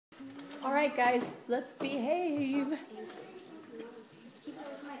All right, guys, let's behave.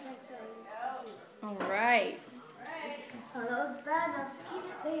 All right. Oh, that looks bad. Now just keep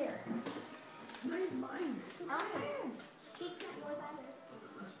it there. It's not mine. Nice. Cake's not yours either.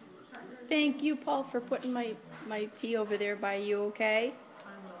 Thank you, Paul, for putting my tea over there by you, okay?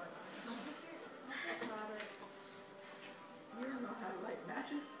 You don't know how to light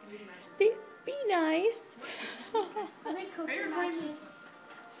matches? Be nice. Are they kosher matches?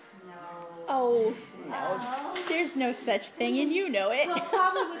 Oh, no. There's no such thing, and you know it. Well,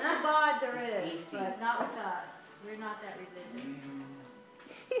 probably with the bod there is, but not with us. We're not that religious.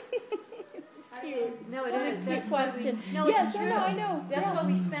 No, it is. That's why we. No, yes, it's true. I know. That's why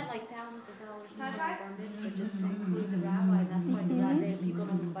we spent like thousands of dollars on bar mitzvah just to include the rabbi. That's why the rabbi people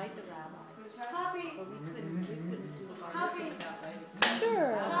don't invite the rabbi. Poppy. But we couldn't do a bar Poppy. mitzvah without that.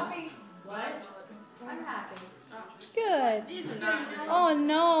 Sure. Poppy. What? I'm happy. Good. Oh,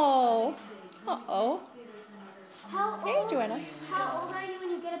 no. Uh-oh. How Hey, old? Joanna. How old are you when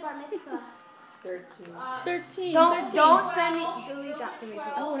you get a bar mitzvah? 13. Don't send me. Delete that for me.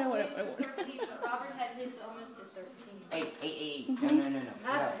 Oh, no, no. 13, but Robert had his almost at 13. Hey. No.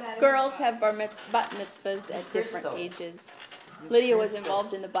 That's better. Girls have bat mitzvahs at different Crystal. ages. Lydia was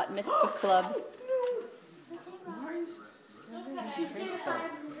involved in the bat mitzvah club. She's getting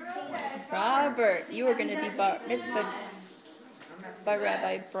fired. Robert, you were going to be bat mitzvah by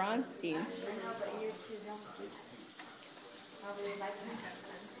Rabbi Bronstein.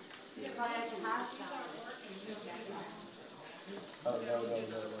 Oh, no.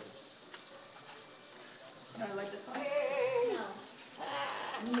 I like this one.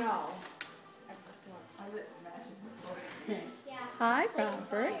 No. I lit matches before. Hi,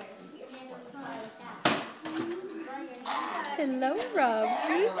 Robert. Hello,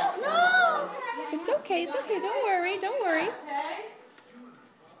 Robbie. No, it's okay. Don't worry.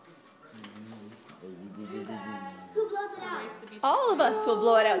 Who blows it out? All of us will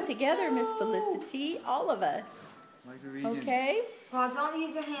blow it out together, Miss Felicity. All of us. Okay? Well, don't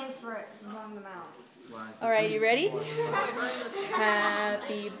use your hands for it. Blowing them out. All right, you ready?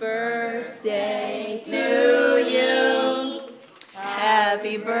 Happy birthday to you.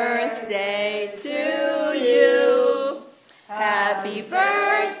 Happy birthday to you. Happy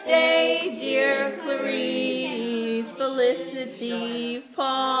birthday, dear Clarice, Felicity,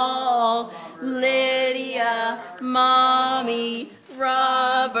 Paul, Lydia, Mommy,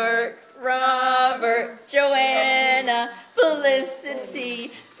 Robert, Joanna,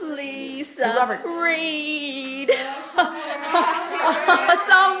 Felicity, Lisa, Reed,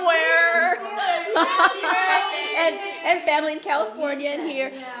 somewhere, and family in California and here.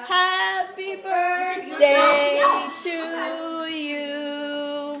 Happy birthday to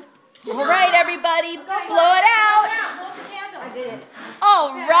you. All right, everybody, blow it out. Blow the candle. I did it. All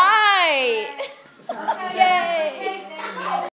right.